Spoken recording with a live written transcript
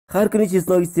Har kuni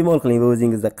chesnok iste'mol qiling va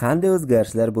o'zingizda qanday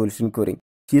o'zgarishlar bo'lishini ko'ring.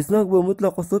 Chesnok bu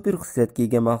mutlaqo super xususiyatga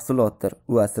ega mahsulotdir.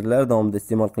 U asrlar davomida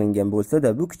iste'mol qilingan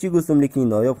bo'lsa-da, bu kichik o'simlikning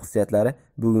noyob xususiyatlari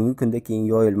bugungi kunda keng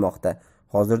yoyilmoqda.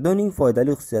 Hozirda uning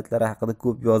foydali xususiyatlari haqida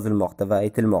ko'p yozilmoqda va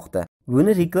aytilmoqda.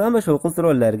 Buni reklama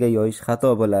shovqin-suronlarga yoyish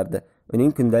xato bo'lardi.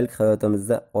 Uning kundalik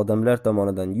hayotimizda odamlar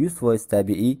tomonidan 100%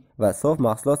 tabiiy va sof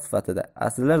mahsulot sifatida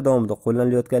asrlar davomida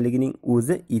qo'llanilayotganligining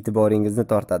o'zi e'tiboringizni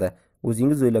tortadi.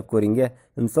 O'zingiz o'ylab ko'ring-a,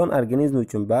 inson organizmi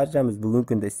uchun barchamiz bugungi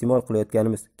kunda iste'mol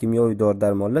qilayotganimiz kimyoviy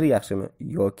dori-darmonlar yaxshimi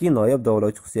yoki noyob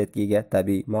davolovchi xususiyatga ega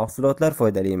tabiiy mahsulotlar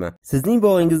foydalimi? Sizning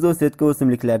bog'ingizda o'sayotgan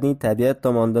o'simliklarning tabiat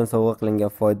tomonidan sovg'a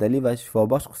qilingan foydali va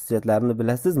shifobaxsh xususiyatlarini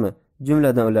bilasizmi?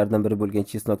 Jumladan ulardan biri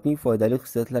bo'lgan chesnokning foydali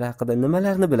xususiyatlari haqida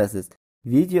nimalarni bilasiz?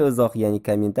 Video izoh ya'ni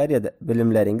kommentariyada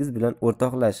bilimlaringiz bilan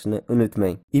o'rtoqlashishni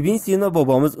unutmang. Ibn Sino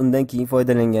bobomiz undan keyin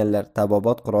foydalanganlar.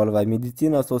 Tabobat quroli va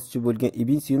meditsina asoschisi bo'lgan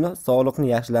Ibn Sino sog'liqni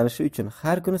yaxshilanishi uchun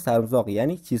har kuni sarimsoq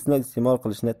ya'ni chesnok iste'mol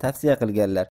qilishni tavsiya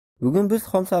qilganlar. Bugun biz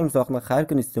xom sarimsoqni har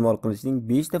kuni iste'mol qilishning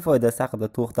 5 ta foydasi haqida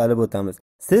to'xtalib o'tamiz.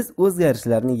 Siz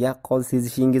uzgarishlarni yakkol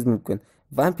sezishingiz mumkin.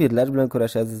 Vampirlar bilan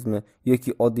kurashasizmi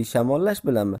yoki oddiy shamollash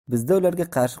bilanmi? Bizda ularga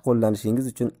qarshi qo'llanishingiz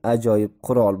uchun ajoyib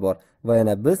qurol bor va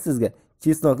yana biz sizga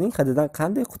chesnokning hididan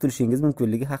qanday qutulishingiz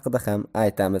mumkinligi haqida ham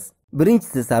aytamiz.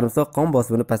 Birinchisi, sarimsoq qon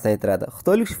bosimini pasaytiradi.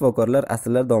 Xitoylik shifokorlar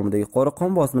asrlar davomida yuqori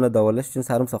qon bosimini davolash uchun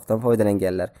sarimsoqdan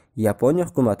foydalanganlar. Yaponiya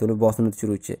hukumati uni bosimni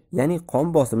tushiruvchi, ya'ni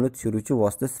qon bosimini tushiruvchi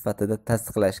vosita sifatida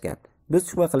tasdiqlashgan. Biz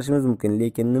shubha qilishimiz mumkin,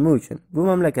 lekin nima uchun? Bu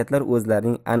mamlakatlar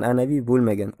o'zlarining an'anaviy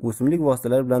bo'lmagan o'simlik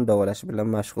vositalari bilan davolashi bilan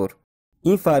mashhur.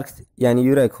 Infarkt, ya'ni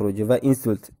yurak xuruji va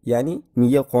insult, ya'ni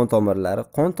miya qon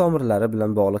tomirlari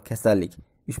bilan bog'liq kasallik.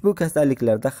 Ushbu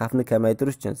kasalliklarda xavfni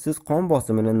kamaytirish uchun siz qon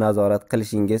bosimini nazorat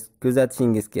qilishingiz,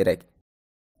 kuzatishingiz kerak.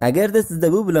 Agarda sizda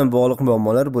bu bilan bog'liq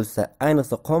muammolar bo'lsa,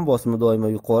 ayniqsa qon bosimi doimo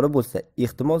yuqori bo'lsa,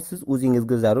 ehtimol siz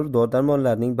o'zingizga zarur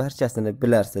dori-darmonlarning barchasini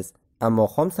bilarsiz. Ammo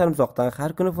xom sarimsoqdan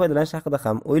har kuni foydalanish haqida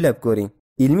ham o'ylab ko'ring.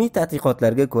 Ilmiy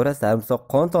tadqiqotlarga ko'ra, sarimsoq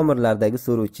qon tomirlaridagi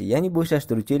so'ruvchi, ya'ni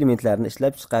bo'shashtiruvchi elementlarni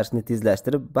ishlab chiqarishni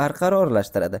tezlashtirib,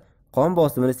 barqarorlashtiradi. Qon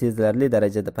bosimini sezilarli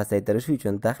darajada pasaytirish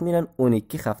uchun taxminan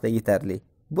 12 hafta yetarli.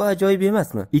 Bu ajoyib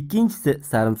emasmi? Ikkinchisi,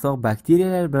 sarimsoq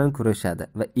bakteriyalar bilan kurashadi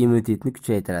va immunitetni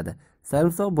kuchaytiradi.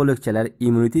 Sarimsoq bo'lakchalari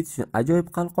immunitet uchun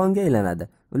ajoyib qalqonga aylanadi.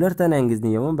 Ular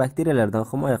tanangizni yomon bakteriyalardan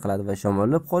himoya qiladi va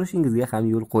shamollab qolishingizga ham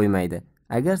yo'l qo'ymaydi.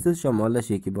 Agar siz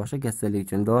shamollash yoki boshqa kasallik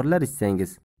uchun dorilar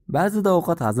ichsangiz, ba'zida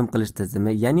ovqat hazm qilish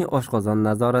tizimi, ya'ni oshqozon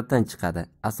nazoratdan chiqadi.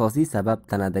 Asosiy sabab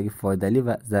tanadagi foydali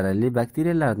va zararli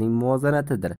bakteriyalarning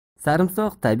muvozanatidir.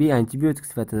 Sarimsoq tabiiy antibiotik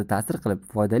sifatida ta'sir qilib,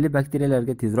 foydali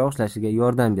bakteriyalarga tezroq ishlashiga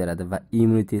yordam beradi va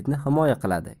immunitetni himoya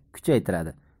qiladi,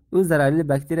 kuchaytiradi. U zararli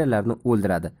bakteriyalarni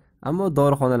o'ldiradi, ammo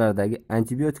dorixonalardagi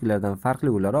antibiotiklardan farqli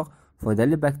o'laroq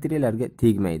foydali bakteriyalarga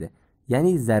tegmaydi,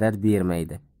 ya'ni zarar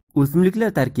bermaydi.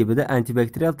 O'simliklar tarkibida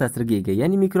antibakterial ta'sirga ega,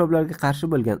 ya'ni mikroblarga qarshi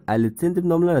bo'lgan allitsin deb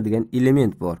nomlanadigan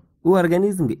element bor. U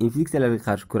organizmga infeksiyalarga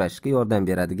qarshi kurashishga yordam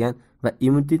beradigan va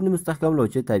immunitetni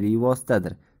mustahkamlovchi tabiiy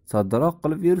vositadir. Soddaroq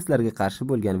qilib viruslarga qarshi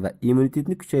bo'lgan va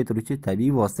immunitetni kuchaytiruvchi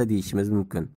tabiiy vosita deyishimiz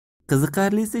mumkin.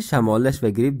 Qiziqarlisi, shamollash va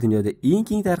gripp dunyoda eng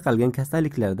keng tarqalgan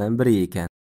kasalliklardan biri ekan.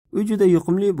 U juda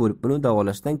yuqumli bo'lib, uni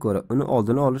davolashdan ko'ra uni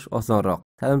oldini olish osonroq.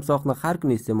 Sarimsoqni har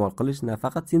kuni iste'mol qilish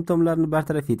nafaqat simptomlarni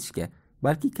bartaraf etishga,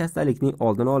 balki kasallikning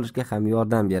oldini olishga ham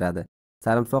yordam beradi.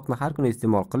 Sarimsoqni har kuni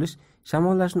iste'mol qilish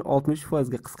shamollashni 60%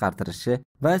 ga qisqartirishi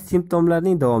va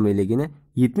simptomlarning davomiyligini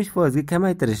 70% ga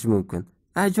kamaytirishi mumkin.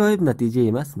 Ajoyib natija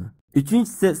emasmi?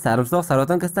 Uchinchisi, sarimsoq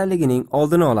saraton kasalligining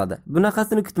oldini oladi.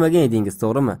 Bunaqasini kutmagan edingiz,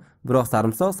 to'g'rimi? Biroq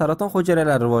sarimsoq saraton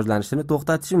hujayralari rivojlanishini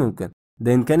to'xtatishi mumkin.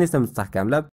 DNKni esa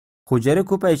mustahkamlab, hujayra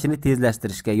ko'payishini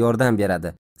tezlashtirishga yordam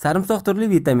beradi. Sarimsoq turli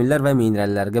vitaminlar va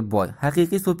minerallarga boy,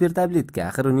 haqiqiy super tabletka.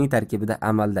 Axir uning tarkibida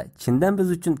amalda chindan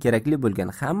biz uchun kerakli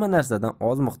bo'lgan hamma narsadan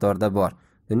oz miqdorda bor.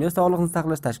 Dunyo sog'liqni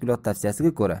saqlash tashkiloti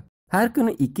tavsiyasiga ko'ra, har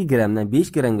kuni 2 grammdan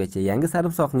 5 grammgacha yangi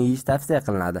sarimsoqni yeyish tavsiya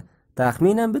qilinadi.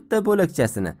 Taxminan bitta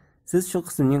bo'lakchasini. Siz shu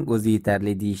qismning o'zi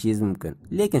yetarli deyishingiz mumkin,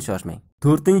 lekin shoshmang.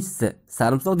 To'rtinchisi,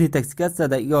 sarimsoq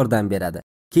detoksikatsiyada yordam beradi.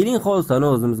 Keling,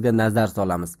 xolisona o'zimizga nazar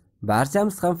solamiz.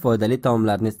 Barchamiz ham foydali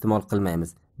taomlarni iste'mol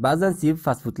qilmaymiz. Ba'zan sevib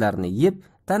fast-foodlarni yeb,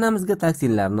 tanamizga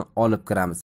toksinlarni olib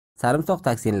kiramiz. Sarimsoq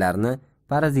toksinlarni,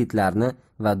 parazitlarni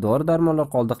va dori-darmonlar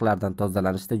qoldiqlaridan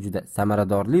tozalanishda juda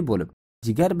samaradorli bo'lib,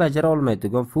 jigar bajara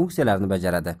olmaydigan funksiyalarni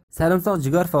bajaradi. Sarimsoq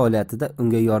jigar faoliyatida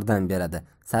unga yordam beradi.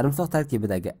 Sarimsoq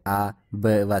tarkibidagi A, B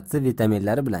va C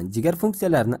vitaminlari bilan jigar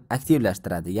funksiyalarini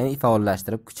aktivlashtiradi, ya'ni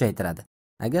faollashtirib kuchaytiradi.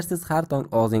 Agar siz har tong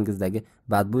og'zingizdagi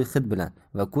badbo'y hid bilan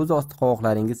va ko'z osti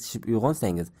qovoqlaringiz shishib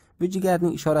uyg'onsangiz, bu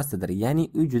jigarning ishorasidir, ya'ni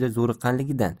u juda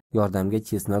zo'riqqanligidan. Yordamga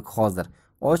chesnok hozir.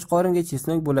 Och qoringa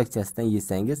chesnok bo'lakchasidan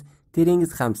yesangiz,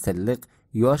 teringiz ham silliq,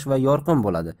 yosh va yorqin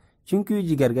bo'ladi. Chunki u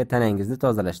jigarga tanangizni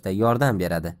tozalashda yordam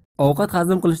beradi. Ovqat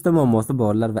hazm qilishda muammosi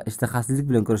borlar va ishtahasizlik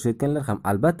bilan kurashayotganlar ham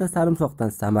albatta sarimsoqdan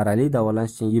samarali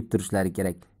davolanish uchun yeb turishlari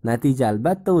kerak. Natija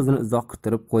albatta o'zini uzoq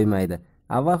kuttirib qo'ymaydi.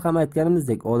 Avval ham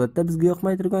aytganimizdek, odatda bizga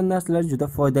yoqmay turgan narsalar juda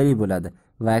foydali bo'ladi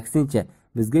va aksincha,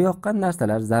 bizga yoqqan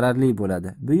narsalar zararli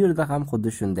bo'ladi. Bu yerda ham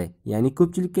xuddi shunday. Ya'ni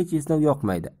ko'pchilikka chesnok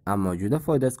yoqmaydi, ammo juda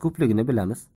foydasi ko'pligini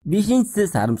bilamiz. 5-inchisi,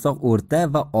 sarimsoq o'rta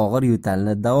va og'ir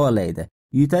yo'talni davolaydi.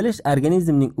 Yo'talish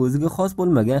organizmning o'ziga xos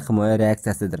bo'lmagan himoya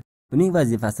reaksiyasidir. Uning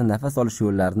vazifasi nafas olish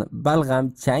yo'llarini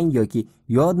balg'am, chang yoki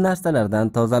yod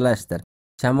narsalardan tozalashdir.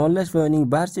 Shamollash va uning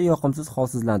barcha yoqimsiz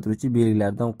holsizlantiruvchi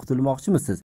belgilaridan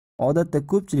qutulmoqchimisiz? Odatda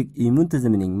ko'pchilik immun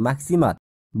tizimining maksimal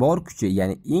bor kuchi,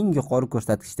 ya'ni eng yuqori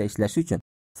ko'rsatkichda ishlashi uchun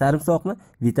sarimsoqni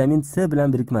vitamin C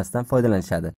bilan birikmasidan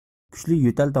foydalanishadi. Kuchli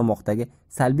yo'tal tomoqdagi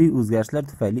salbiy o'zgarishlar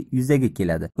tufayli yuzaga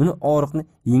keladi. Uni og'riqni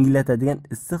yengillatadigan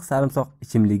issiq sarimsoq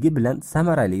ichimligi bilan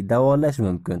samarali davolash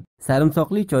mumkin.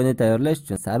 Sarimsoqli choyni tayyorlash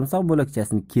uchun sarimsoq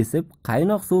bo'lakchasini kesib,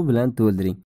 qaynoq suv bilan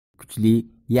to'ldiring. Kuchli,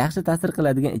 yaxshi ta'sir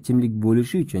qiladigan ichimlik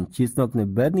bo'lishi uchun chesnokni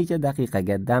bir necha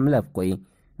daqiqaga damlab qo'ying.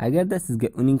 Agarda sizga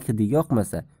uning hidi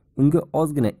yoqmasa, unga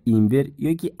ozgina imbir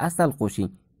yoki asal qo'shing.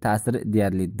 Ta'siri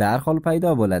deyarli darhol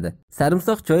paydo bo'ladi.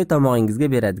 Sarimsoq choyi tomog'ingizga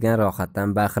beradigan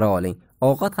rohatdan bahra oling.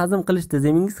 Ovqat hazm qilish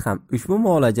tizimingiz ham ushbu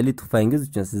muolajali tuhfangiz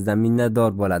uchun sizdan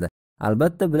minnatdor bo'ladi.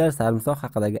 Albatta bular sarimsoq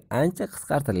haqidagi ancha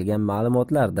qisqartirilgan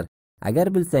ma'lumotlardir.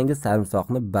 Agar bilsangiz,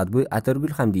 sarimsoqni badbo'y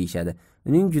atirgul ham deyishadi.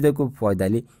 Uning juda ko'p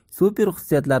foydali, super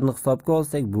xususiyatlarini hisobga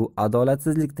olsak, bu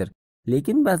adolatsizlikdir.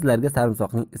 Lekin ba'zilarga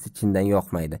sarimsoqning isi chindan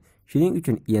yoqmaydi. Shuning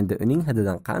uchun endi uning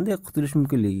hididan qanday qutulish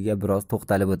mumkinligiga biroz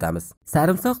to'xtalib o'tamiz.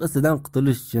 Sarimsoq isidan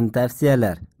qutulish uchun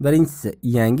tavsiyalar. Birinchisi,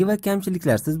 yangi va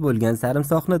kamchiliklarsiz bo'lgan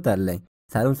sarimsoqni tanlang.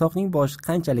 Sarimsoqning boshi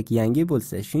qanchalik yangi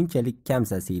bo'lsa, shunchalik kam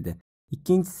sasiydi.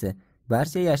 Ikkinchisi,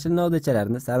 barcha yashil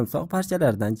novdachalarni sarimsoq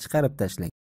parchalaridan chiqarib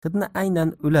tashlang. Hidni aynan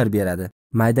ular beradi.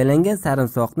 Maydalangan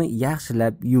sarimsoqni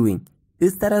yaxshilab yuving.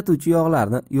 Is taratuvchi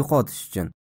yog'larni yo'qotish uchun.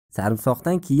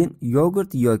 Sarimsoqdan keyin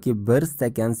yogurt yoki 1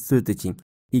 stakan sut iching.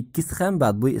 Ikkisi ham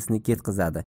badbo'y isni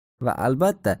ketkazadi. Va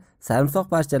albatta, sarimsoq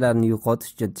parchalarini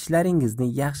yo'qotish uchun tishlaringizni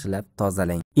yaxshilab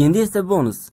tozalang. Endi esa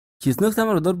bonus. Chesnok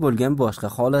samarador bo'lgan boshqa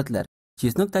holatlar.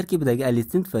 Chesnok tarkibidagi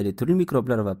allistin tufayli turli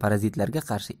mikroblar va parazitlarga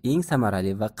qarshi eng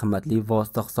samarali va qimmatli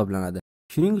vosita hisoblanadi.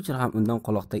 Shuning uchun ham undan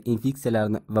quloqdagi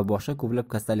infeksiyalarni va boshqa ko'plab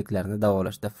kasalliklarni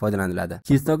davolashda foydalaniladi.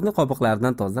 Chesnokni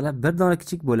qobiqlaridan tozalab, bir dona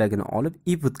kichik bo'lagini olib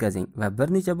ip o'tkazing va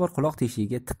bir necha bor quloq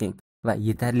teshigiga tiqing va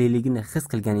yetarliligini his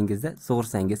qilganingizda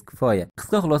sug'ursangiz kifoya.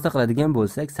 Qisqa xulosa qiladigan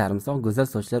bo'lsak, sarimsoq go'zal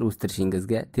sochlar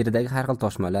o'stirishingizga, teridagi har xil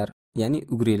toshmalar, ya'ni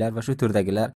ugrilar va shu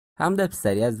turdagilar hamda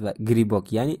psoriaz va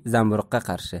gribok, ya'ni zamburug'ga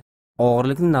qarshi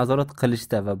og'irlikni nazorat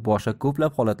qilishda va boshqa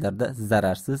ko'plab holatlarda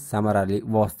zararsiz, samarali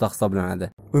vosita hisoblanadi.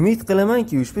 Umid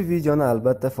qilamanki, ushbu videoni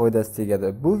albatta foydasi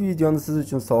tegadi. Bu videoni siz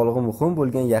uchun sog'lig'i muhim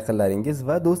bo'lgan yaqinlaringiz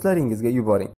va do'stlaringizga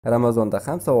yuboring. Ramazonda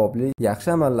ham savobli,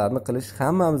 yaxshi amallarni qilish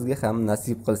hammamizga ham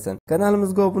nasib qilsin.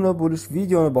 Kanalimizga obuna bo'lish,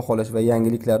 videoni baholash va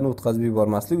yangiliklarni o'tkazib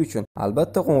yubormaslik uchun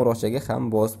albatta qo'ng'iroqchaga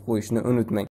ham bosib qo'yishni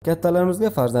unutmang. Kattalarimizga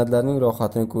farzandlarning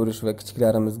rohatini ko'rish va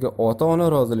kichiklarimizga ota-ona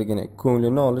roziligini,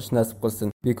 ko'nglini olish nasib qilsin.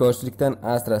 Bekorchilikdan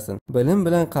asrasin. Bilim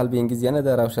bilan qalbingiz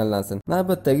yanada ravshanlansin.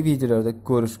 Navbatdagi videolarda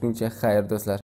ko'rishguncha xayr do'stlar.